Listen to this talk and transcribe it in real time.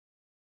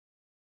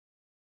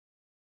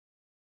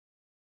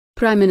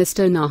Prime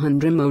Minister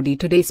Narendra Modi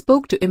today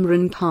spoke to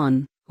Imran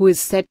Khan, who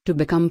is set to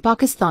become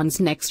Pakistan's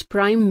next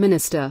Prime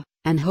Minister,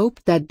 and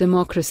hoped that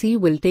democracy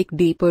will take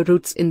deeper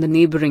roots in the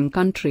neighbouring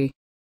country.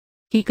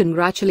 He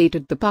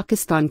congratulated the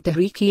Pakistan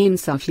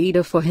Tehreek-e-Insaf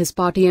leader for his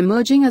party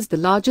emerging as the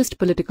largest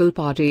political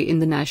party in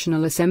the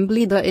National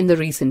Assembly in the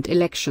recent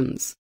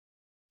elections.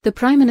 The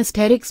Prime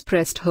Minister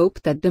expressed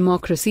hope that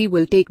democracy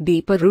will take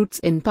deeper roots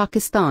in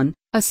Pakistan,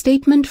 a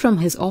statement from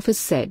his office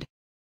said.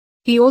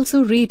 He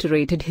also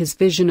reiterated his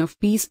vision of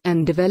peace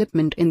and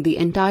development in the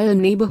entire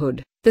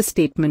neighborhood, the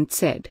statement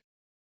said.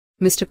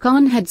 Mr.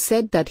 Khan had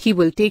said that he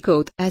will take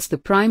oath as the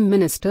Prime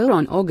Minister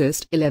on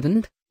August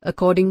 11,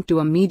 according to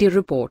a media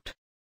report.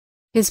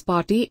 His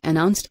party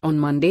announced on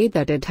Monday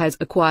that it has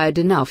acquired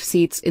enough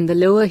seats in the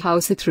lower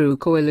house through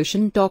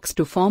coalition talks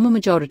to form a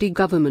majority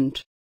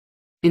government.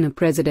 In a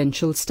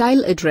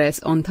presidential-style address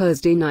on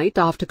Thursday night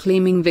after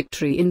claiming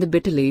victory in the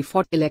bitterly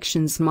fought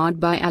elections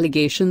marred by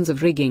allegations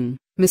of rigging,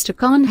 Mr.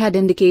 Khan had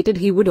indicated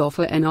he would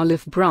offer an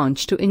olive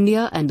branch to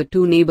India and the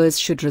two neighbours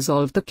should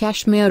resolve the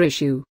Kashmir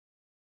issue.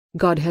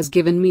 God has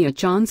given me a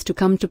chance to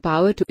come to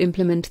power to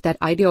implement that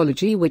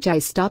ideology which I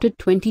started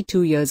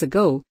 22 years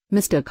ago,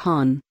 Mr.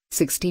 Khan,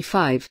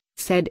 65,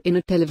 said in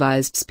a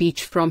televised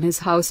speech from his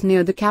house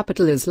near the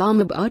capital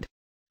Islamabad.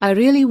 I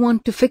really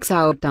want to fix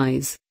our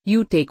ties.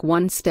 You take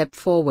one step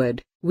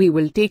forward, we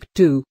will take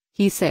two,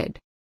 he said.